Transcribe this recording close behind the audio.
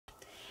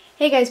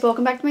Hey guys,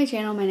 welcome back to my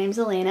channel. My name's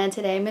Elaina.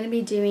 Today I'm going to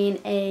be doing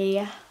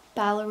a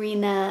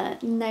ballerina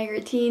night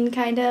routine,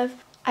 kind of.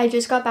 I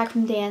just got back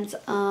from dance.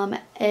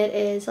 It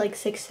is like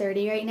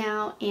 6:30 right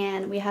now,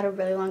 and we had a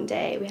really long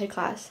day. We had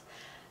class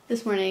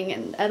this morning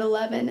and at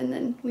 11, and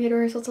then we had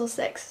rehearsal till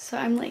 6. So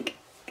I'm like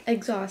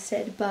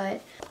exhausted, but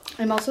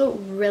I'm also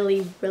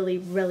really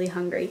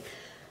hungry.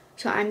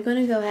 So I'm going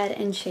to go ahead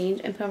and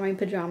change and put on my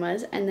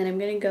pajamas, and then I'm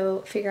going to go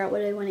figure out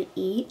what I want to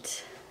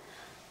eat.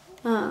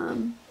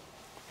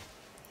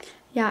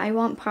 Yeah, I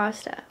want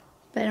pasta,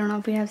 but I don't know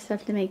if we have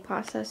stuff to make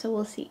pasta, so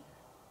we'll see.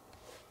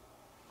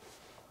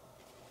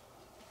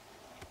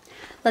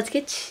 Let's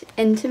get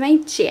into my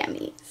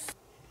jammies.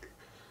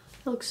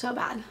 It looks so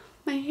bad.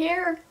 My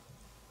hair.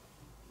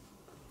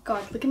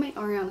 God, look at my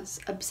Ariana's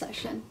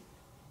obsession.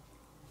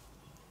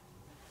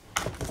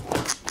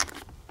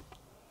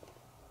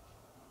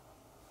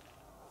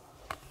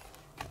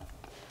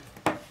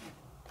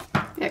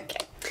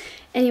 Okay.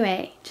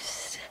 Anyway,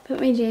 just put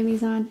my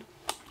jammies on.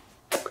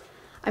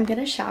 I'm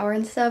gonna shower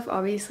and stuff.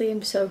 Obviously,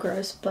 I'm so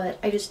gross, but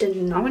I just did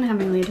not want to have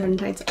my leotard and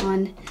tights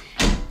on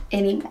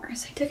anymore,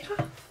 so I took it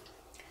off.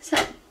 So,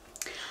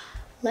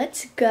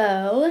 let's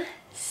go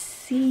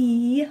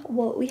see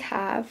what we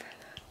have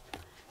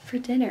for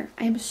dinner.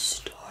 I am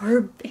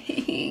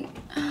starving.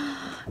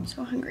 I'm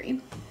so hungry.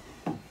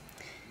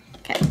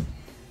 Okay,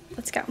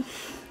 let's go.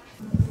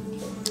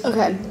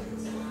 Okay,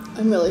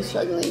 I'm really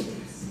struggling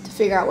to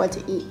figure out what to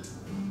eat.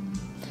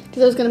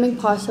 Because I was gonna make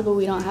pasta, but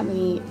we don't have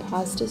any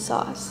pasta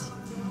sauce.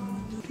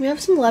 We have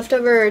some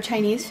leftover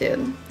Chinese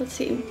food. Let's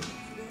see.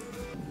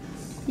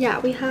 Yeah,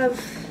 we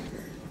have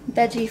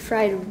veggie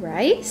fried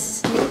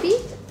rice, maybe?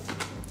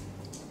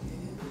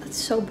 That's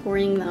so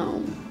boring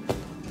though.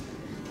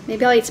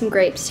 Maybe I'll eat some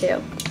grapes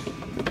too.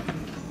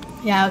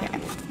 Yeah, okay.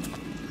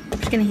 I'm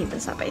just gonna heat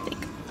this up, I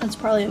think. That's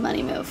probably a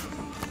money move.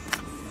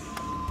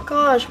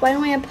 Gosh, why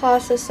don't we have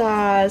pasta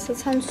sauce? That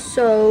sounds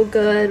so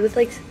good with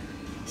like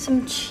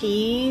some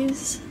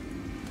cheese.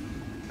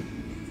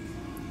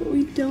 But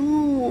we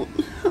don't.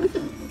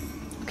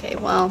 Okay,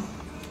 well.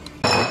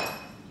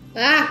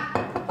 Ah!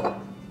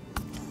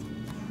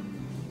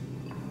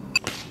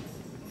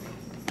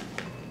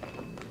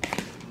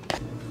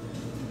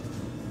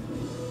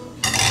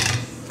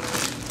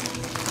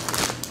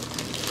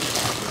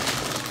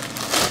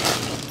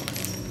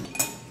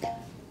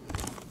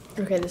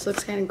 Okay, this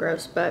looks kind of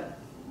gross, but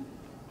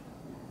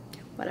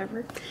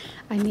whatever.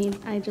 I mean,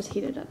 I just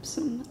heated up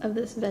some of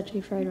this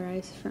veggie fried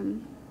rice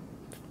from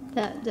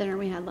that dinner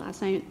we had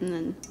last night, and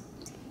then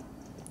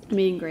I'm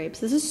eating grapes.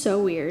 This is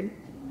so weird,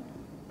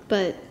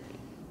 but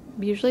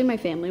usually my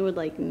family would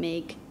like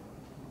make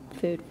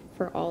food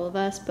for all of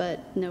us, but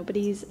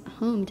nobody's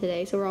home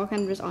today, so we're all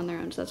kind of just on their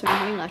own. So that's why I'm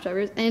having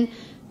leftovers and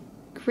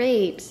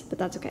grapes, but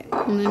that's okay.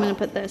 And then I'm gonna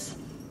put this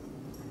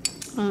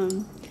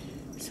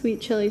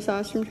sweet chili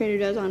sauce from Trader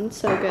Joe's on. It's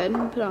so good.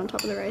 Put it on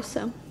top of the rice.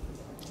 So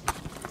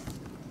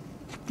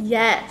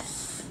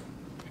yes,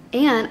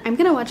 and I'm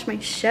gonna watch my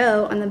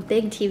show on the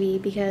big TV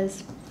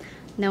because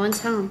no one's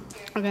home.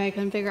 Okay, I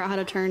couldn't figure out how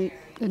to turn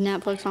the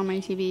Netflix on my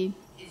TV,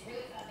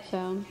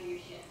 so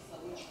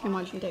I'm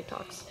watching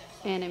TikToks,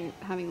 and I'm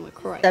having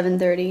LaCroix.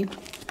 7:30.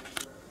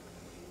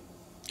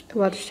 I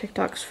watched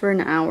TikToks for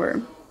an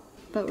hour,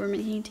 but we're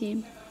making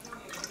tea.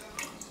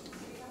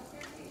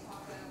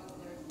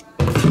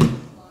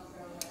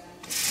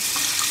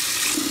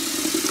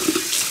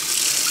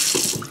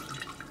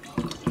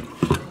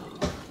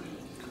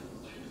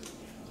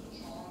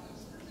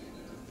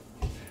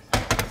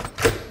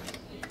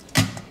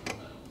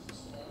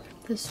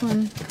 This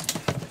one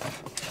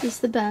is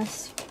the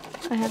best.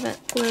 I have it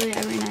literally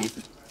every night.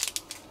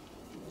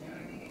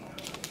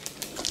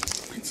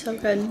 It's so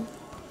good.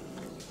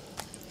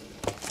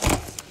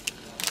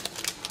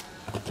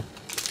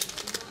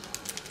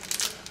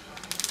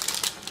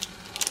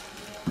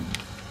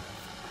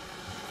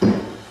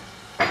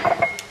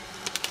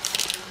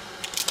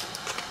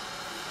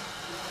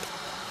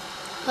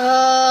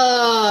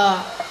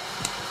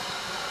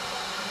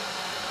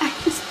 I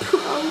just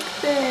broke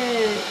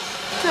this.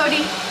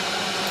 Cody.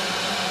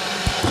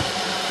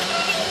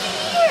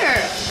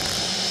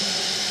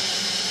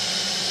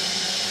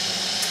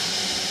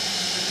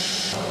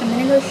 I'm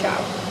gonna go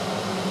shower,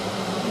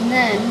 and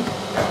then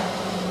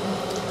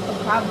I'll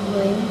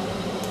probably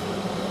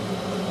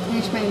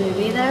finish my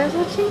movie that I was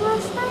watching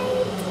last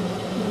night.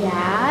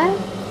 Yeah,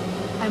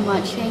 I'm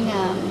watching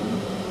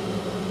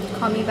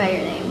Call Me by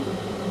Your Name.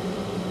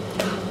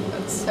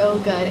 It's so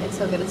good. It's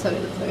so good. It's so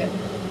good. It's so good.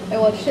 I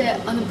watched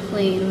it on the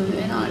plane. We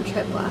went on a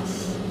trip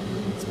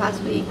this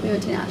past week. We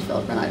went to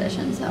Nashville for an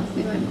audition, so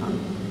me and my mom.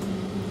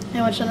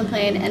 I watched it on the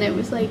plane, and it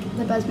was like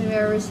the best movie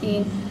I've ever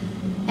seen,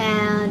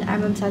 and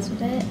I'm obsessed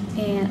with it,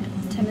 and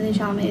Timothée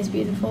Chalamet is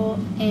beautiful,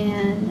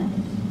 and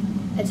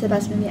it's the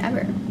best movie ever,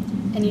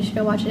 and you should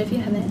go watch it if you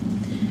haven't.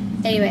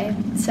 Anyway,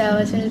 so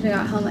as soon as we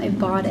got home, I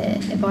bought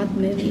it. I bought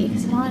the movie,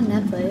 because it's not on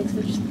Netflix,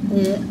 which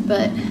is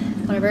but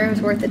whatever, it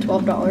was worth it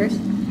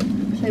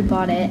 $12, so I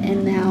bought it,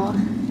 and now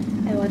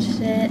I watched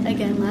it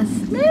again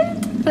last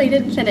night, but I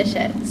didn't finish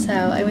it, so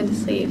I went to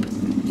sleep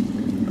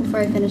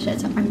before I finish it,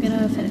 so I'm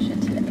gonna finish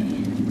it today.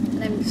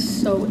 And I'm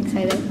so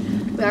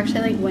excited. We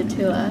actually like went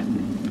to a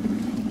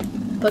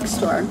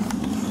bookstore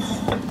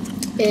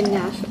in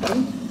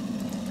Nashville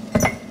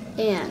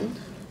and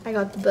I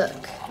got the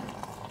book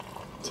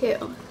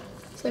too.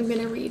 So I'm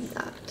gonna read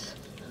that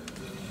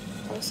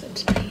also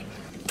tonight.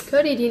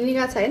 Cody, do you need to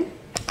go outside?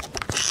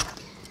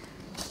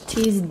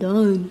 Tea's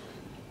done.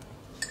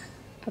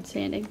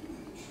 Outstanding.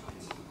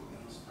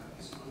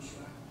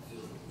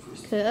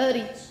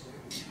 Cody.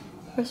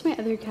 Where's my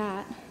other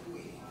cat?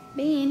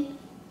 Bean.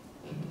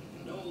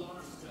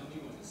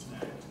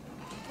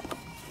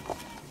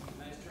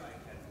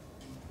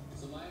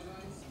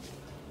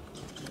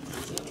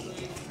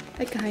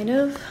 I kind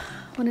of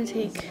want to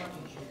take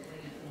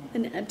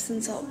an Epsom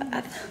salt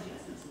bath.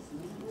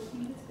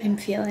 I'm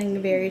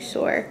feeling very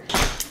sore.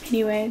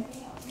 Anyway,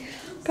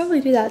 probably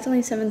do that. It's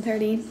only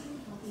 7:30.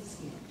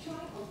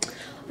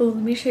 Oh, let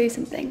me show you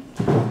something.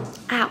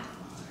 Ow.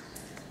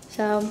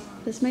 So,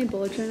 this is my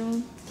bullet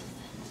journal.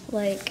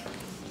 Like,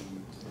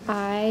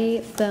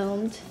 I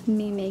filmed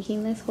me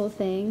making this whole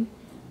thing,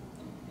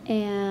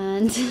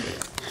 and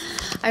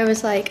I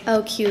was like,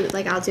 oh, cute.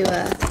 Like, I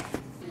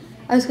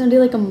was gonna do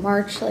like a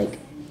March, like,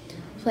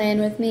 plan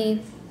with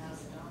me,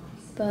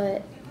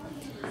 but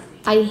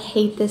I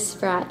hate this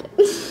spread.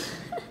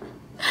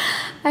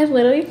 I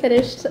literally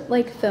finished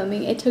like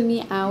filming. It took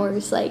me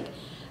hours, like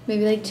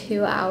maybe like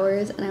 2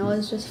 hours, and I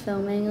was just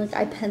filming. Like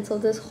I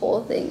penciled this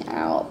whole thing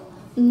out,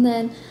 and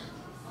then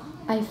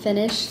I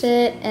finished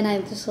it and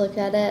I just looked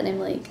at it and I'm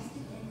like,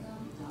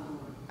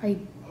 I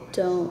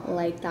don't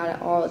like that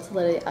at all. It's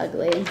literally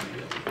ugly.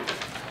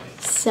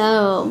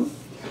 So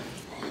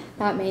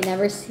that may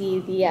never see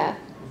the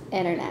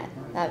internet,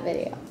 that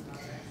video.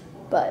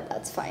 But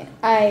that's fine.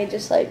 I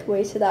just like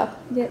wasted out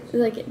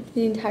like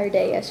the entire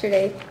day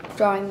yesterday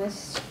drawing this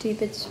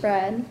stupid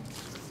spread.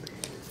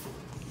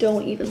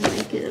 Don't even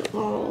like it at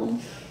all.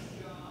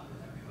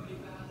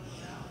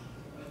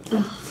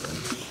 Ugh,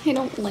 I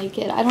don't like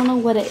it. I don't know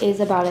what it is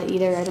about it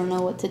either. I don't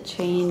know what to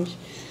change.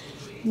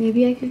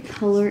 Maybe I could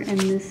color in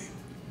this,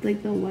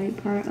 like the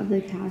white part of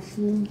the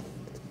castle.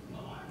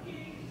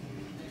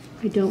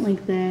 I don't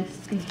like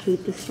this. I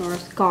hate the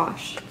stars.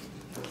 Gosh.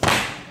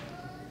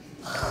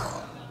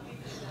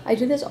 I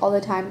do this all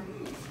the time.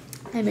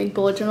 I make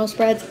bullet journal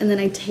spreads and then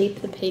I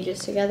tape the pages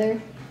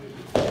together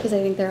because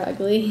I think they're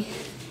ugly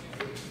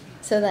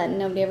so that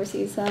nobody ever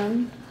sees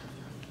them.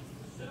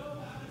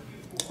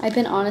 I've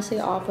been honestly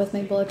off with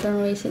my bullet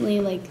journal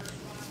recently. Like,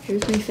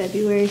 here's my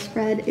February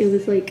spread. It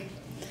was like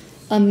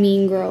a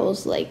Mean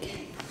Girls,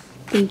 like,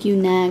 thank you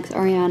next,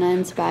 Ariana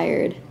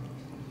inspired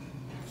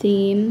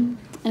theme.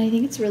 And I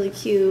think it's really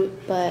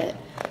cute, but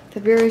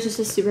February is just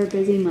a super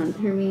busy month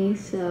for me,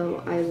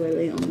 so I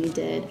literally only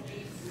did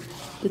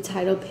the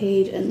title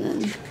page and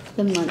then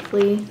the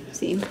monthly,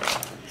 see?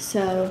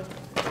 So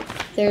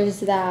there's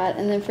that,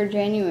 and then for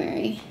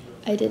January,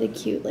 I did a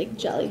cute like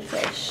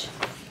jellyfish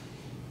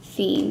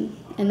theme,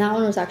 and that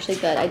one was actually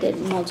good. I did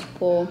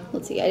multiple,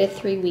 let's see, I did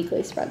 3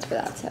 weekly spreads for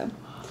that, so,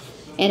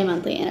 and a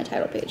monthly and a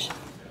title page.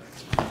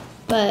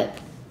 But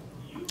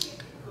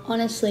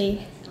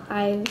honestly,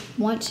 I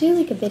want to do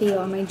like a video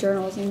on my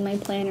journals and my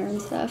planner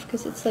and stuff,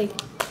 because it's like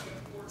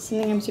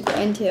something I'm super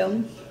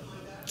into,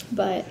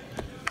 but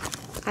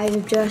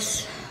I've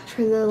just,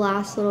 for the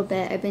last little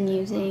bit, I've been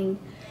using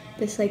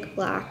this like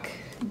black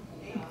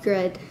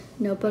grid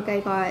notebook I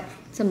got.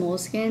 It's a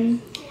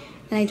moleskin,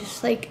 and I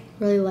just like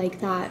really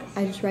like that.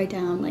 I just write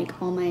down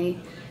like all my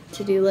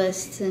to-do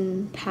lists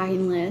and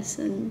packing lists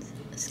and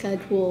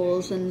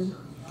schedules, and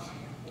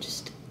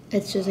just,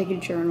 it's just like a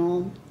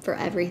journal for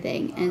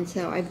everything. And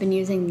so I've been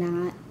using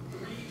that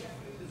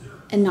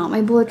and not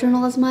my bullet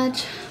journal as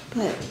much,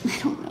 but I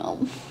don't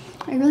know.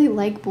 I really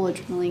like bullet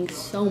journaling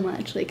so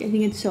much. Like, I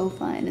think it's so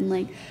fun, and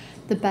like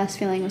the best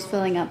feeling was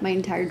filling up my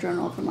entire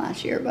journal from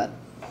last year, but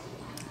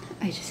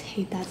I just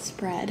hate that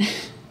spread.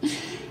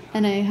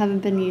 And I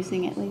haven't been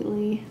using it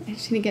lately. I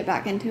just need to get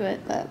back into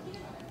it, but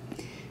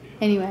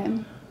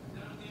anyway,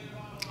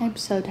 I'm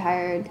so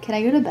tired. Can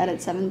I go to bed at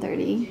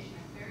 7:30?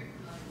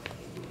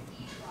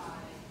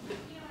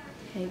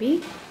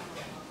 Maybe?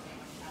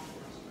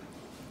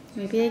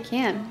 Maybe I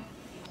can.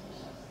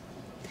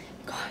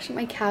 Gosh,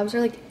 my calves are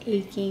like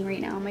aching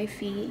right now, my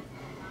feet.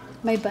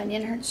 My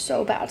bunion hurts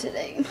so bad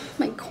today.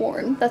 My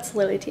corn. That's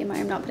literally TMI.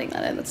 I'm not putting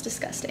that in. That's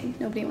disgusting.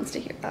 Nobody wants to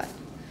hear that.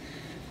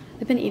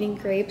 I've been eating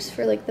grapes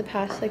for like the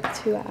past like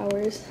 2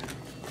 hours.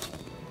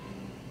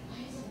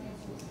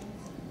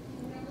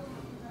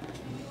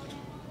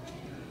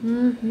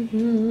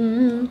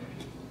 Ew,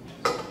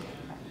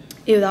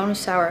 that one was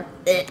sour.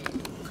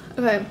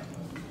 Okay,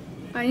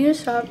 I need to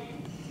stop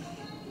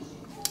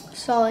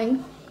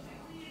stalling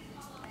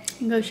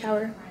and go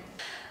shower.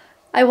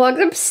 I walked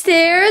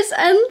upstairs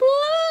and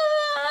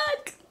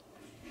look!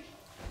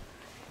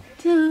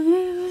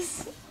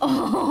 Deleuze.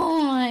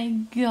 Oh my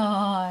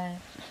god.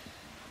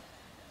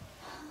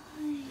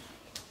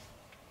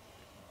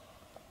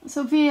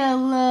 Sophia,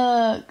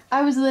 look.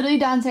 I was literally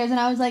downstairs and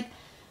I was like,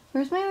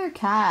 where's my other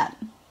cat?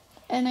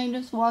 And I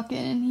just walk in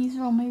and he's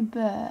on my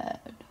bed.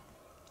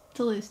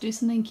 Toulouse, do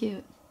something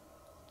cute.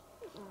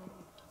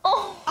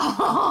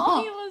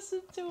 Oh, he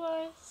listened to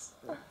us.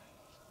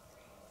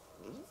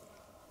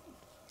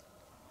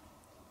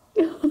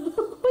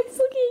 He's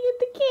looking at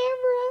the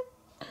camera.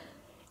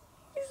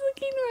 He's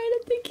looking right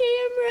at the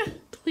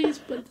camera. Please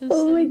put this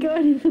Oh my in.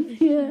 god,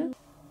 yeah.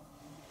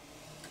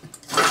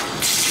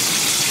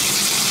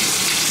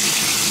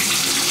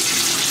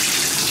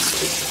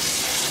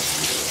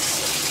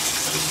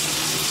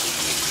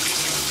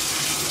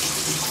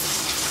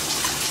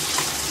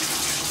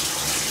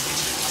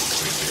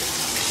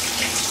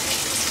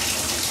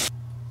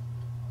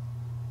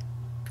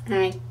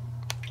 Hi.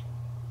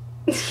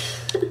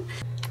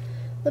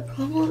 The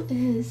problem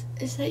is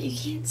that you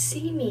can't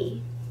see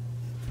me.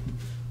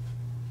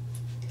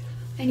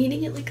 I need to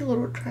get like a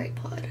little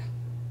tripod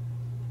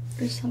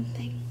or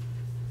something.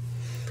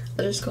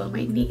 I'll just go on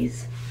my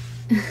knees.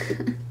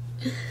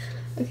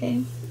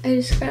 Okay, I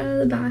just got out of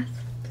the bath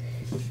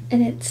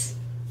and it's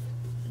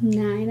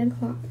 9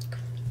 o'clock.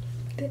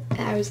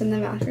 I was in the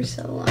bath for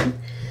so long,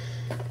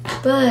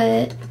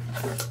 but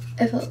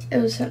it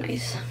was so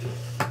nice.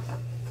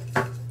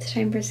 It's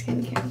time for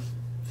skincare.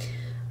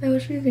 I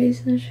wash my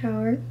face in the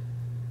shower,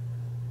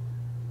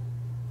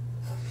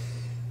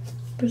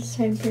 but it's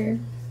time for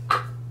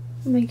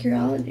my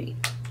Curology.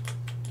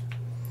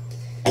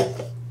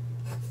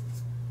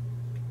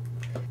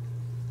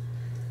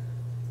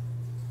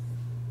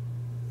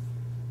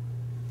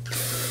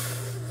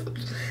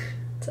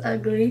 It's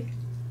ugly.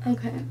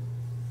 Okay.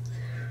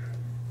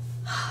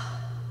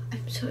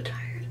 I'm so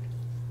tired.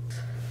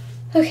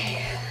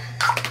 Okay.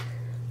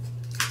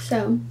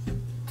 So,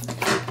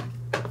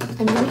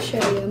 I'm going to show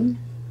you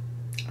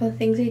all the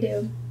things I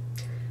do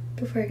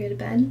before I go to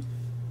bed.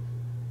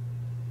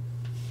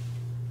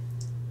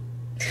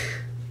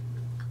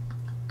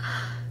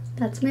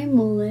 That's my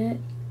mullet.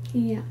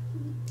 Yeah.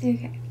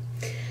 Okay.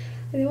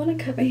 I want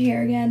to cut my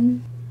hair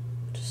again.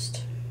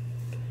 Just,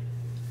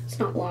 it's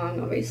not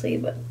long, obviously,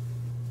 but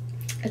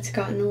it's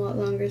gotten a lot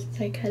longer since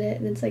I cut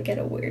it, and it's like at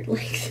a weird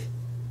length.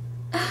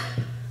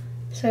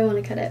 So I want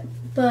to cut it,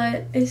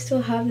 but I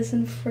still have this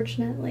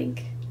unfortunate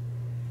like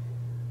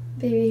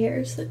baby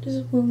hairs that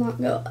just will not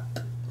go up.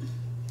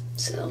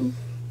 So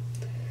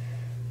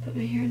put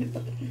my hair in a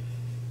bun,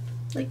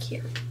 like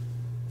here.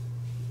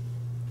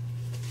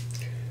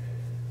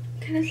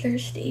 I'm kind of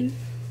thirsty.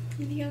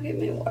 Let me go get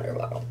my water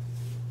bottle.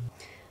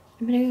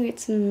 I'm gonna go get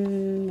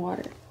some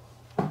water.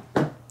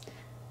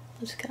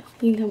 Let's go.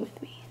 You can come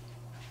with me.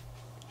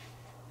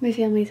 My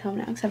family's home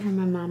now, except for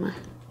my mama.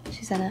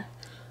 She's at a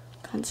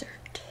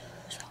concert.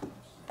 So.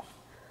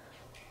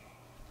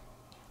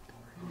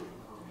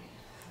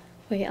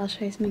 Wait, I'll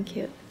show you something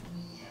cute.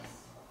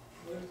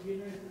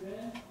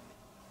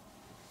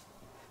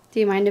 Do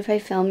you mind if I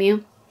film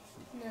you?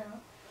 No.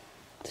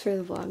 It's for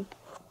the vlog.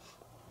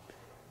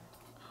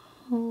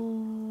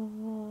 Oh.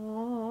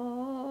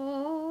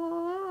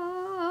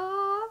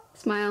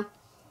 Smile.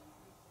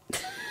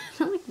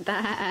 Not like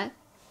that.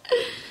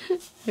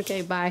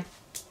 Okay, bye.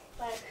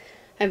 Bye.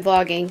 I'm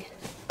vlogging.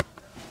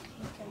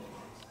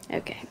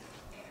 Okay.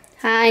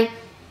 Hi.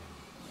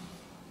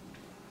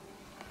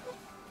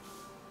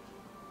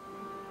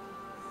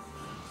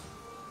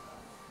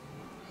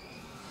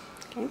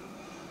 Okay.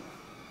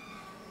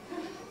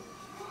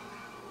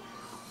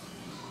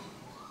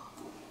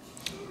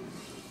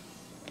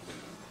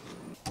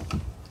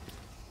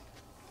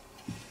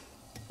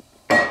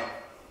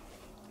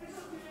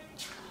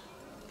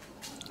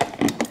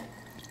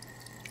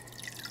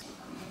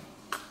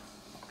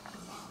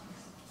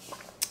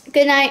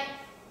 Good night.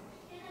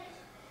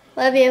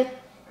 Love you.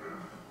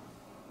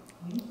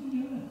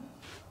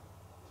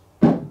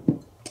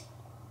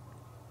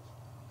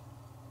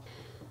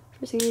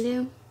 First thing I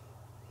do?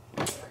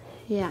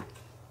 Yeah.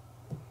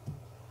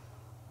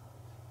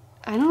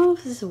 I don't know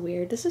if this is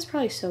weird. This is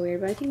probably so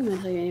weird, but I think I'm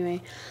gonna tell you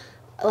anyway.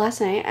 Last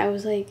night I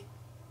was like,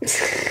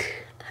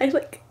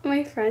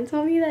 my friend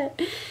told me that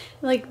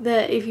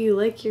if you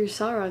lick your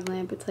salt rock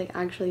lamp, it's like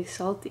actually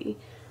salty.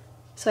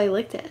 So I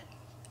licked it,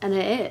 and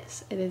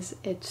it's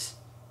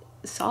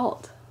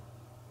salt.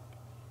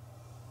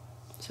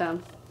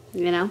 So,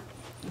 you know,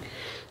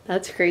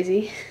 that's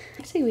crazy.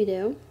 Next thing we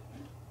do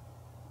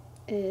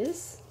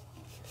is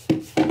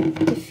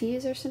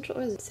diffuse our central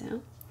oil.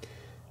 So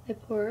I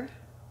pour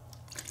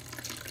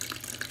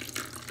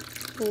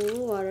a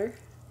little water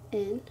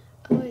in.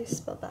 Oh, I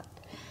spilled that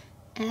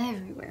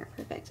everywhere.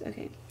 Perfect.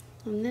 Okay.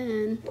 And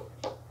then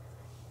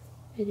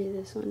I do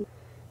this one.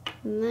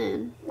 And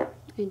then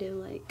I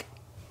do like,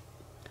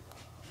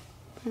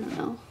 I don't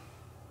know,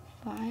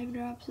 5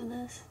 drops of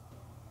this.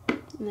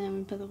 And then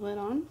we put the lid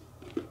on.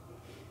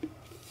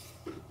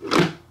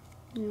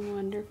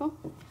 Wonderful.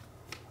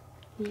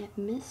 We get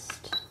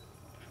mist.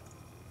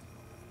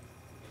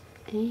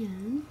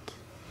 And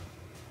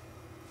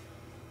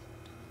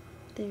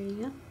there you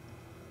go.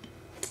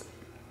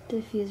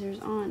 Diffuser's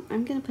on.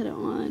 I'm gonna put it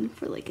on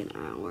for like an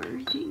hour,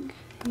 I think.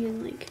 You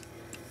can like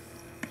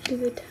do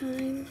the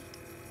time.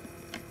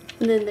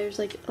 And then there's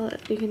like,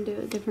 you can do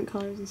it different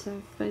colors and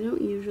stuff. But I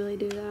don't usually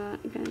do that.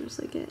 I kind of just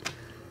like it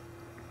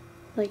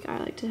like I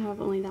like to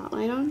have only that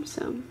light on,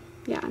 so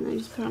yeah, and I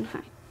just put on high.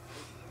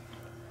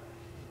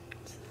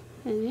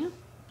 And yeah,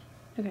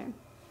 okay.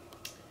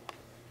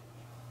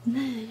 And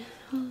then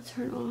I'll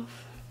turn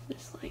off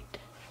this light.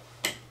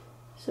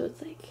 So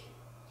it's like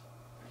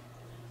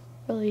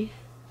really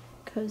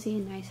cozy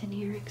and nice in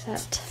here,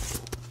 except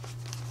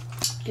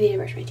I need to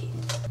brush my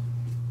teeth.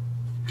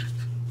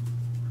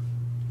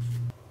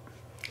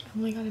 Oh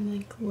my god, I'm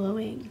like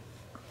glowing.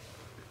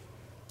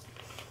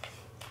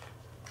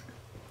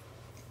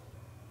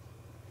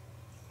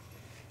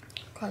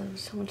 God,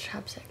 there's so much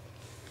chapstick.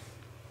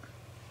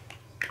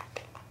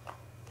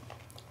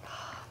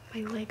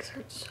 My legs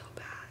hurt so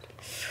bad.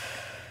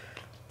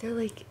 They're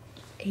like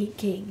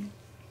aching,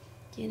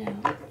 you know?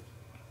 Owie.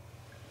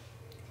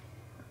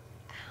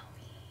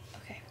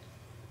 Okay.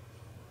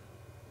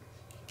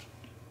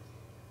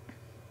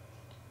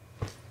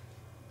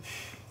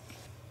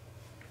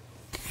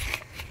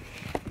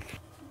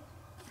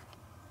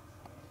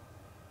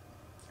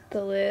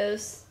 The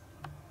Liz.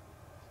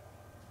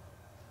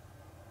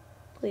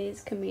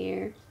 Please come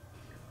here.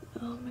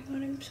 Oh my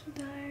god, I'm so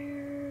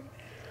tired.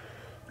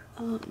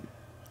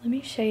 Let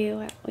me show you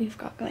what we've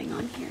got going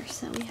on here.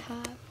 So we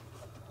have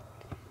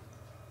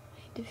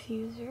a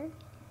diffuser,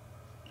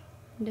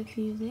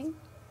 diffusing.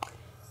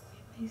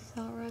 We have my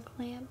Zara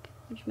lamp,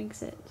 which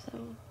makes it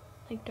so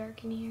like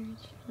dark in here.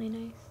 It's really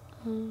nice.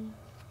 We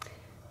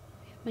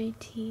have my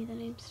tea that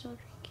I'm still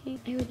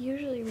drinking. I would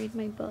usually read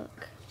my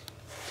book,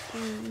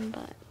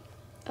 but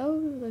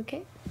oh,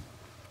 okay,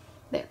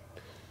 there.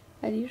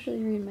 I'd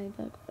usually read my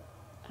book, but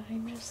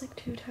I'm just like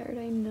too tired.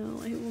 I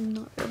know I will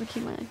not be able to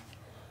keep my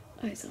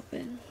eyes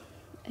open.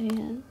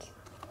 And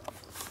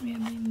we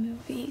have my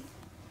movie,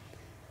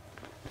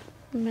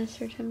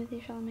 Mr.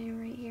 Timothy Chalamet,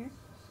 right here,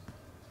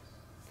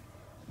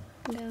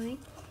 going.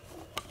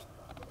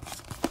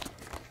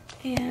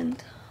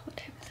 And what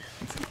time is it?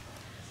 Let's see.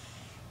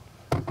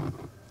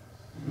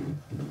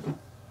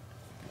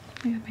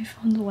 Oh my god, my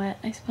phone's wet.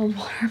 I spilled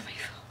water on my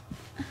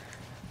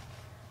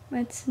phone.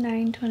 It's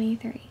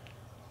 9:23.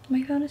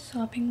 My phone is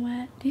sopping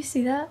wet. Do you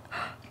see that?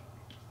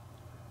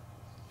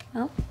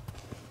 Well,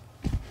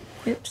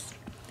 oops.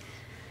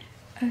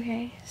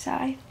 Okay, so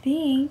I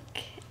think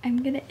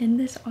I'm gonna end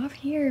this off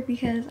here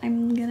because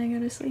I'm gonna go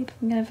to sleep.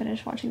 I'm gonna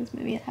finish watching this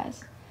movie. It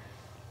has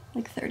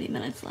like 30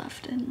 minutes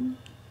left, and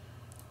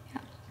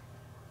yeah.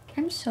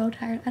 I'm so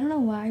tired. I don't know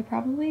why.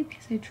 Probably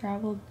because I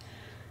traveled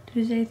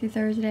Tuesday through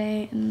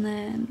Thursday and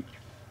then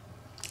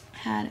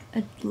had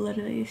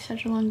literally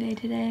such a long day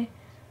today.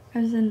 I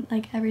was in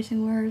like every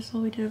single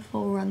rehearsal. We did a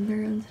full run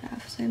through and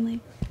stuff, so I'm like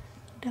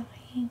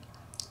dying.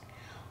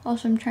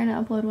 Also, I'm trying to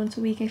upload once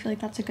a week. I feel like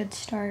that's a good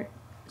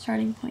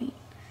starting point.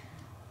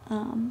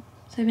 So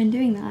I've been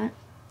doing that.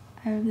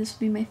 This will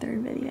be my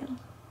 3rd video.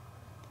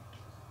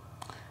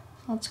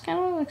 So it's kind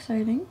of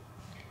exciting.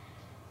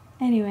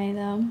 Anyway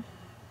though,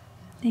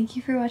 thank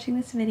you for watching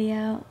this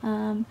video.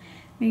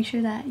 Make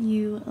sure that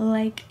you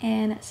like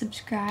and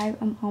subscribe.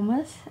 I'm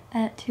almost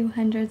at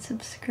 200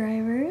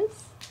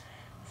 subscribers.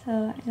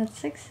 So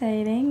that's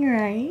exciting,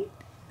 right?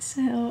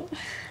 So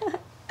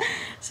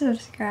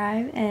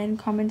subscribe and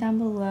comment down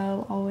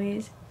below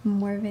always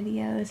more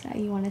videos that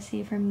you want to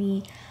see from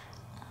me.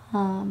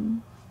 I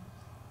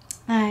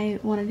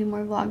want to do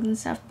more vlogs and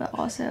stuff, but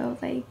also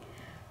like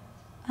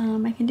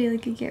I can do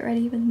like a get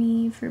ready with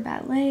me for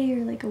ballet,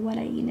 or like a what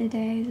I eat in a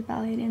day as a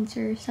ballet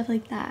dancer, stuff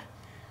like that.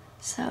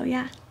 So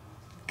yeah,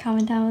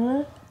 comment down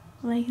below,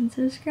 like and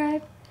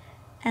subscribe,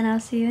 and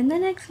I'll see you in the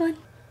next one.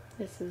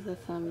 This is the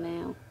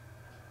thumbnail.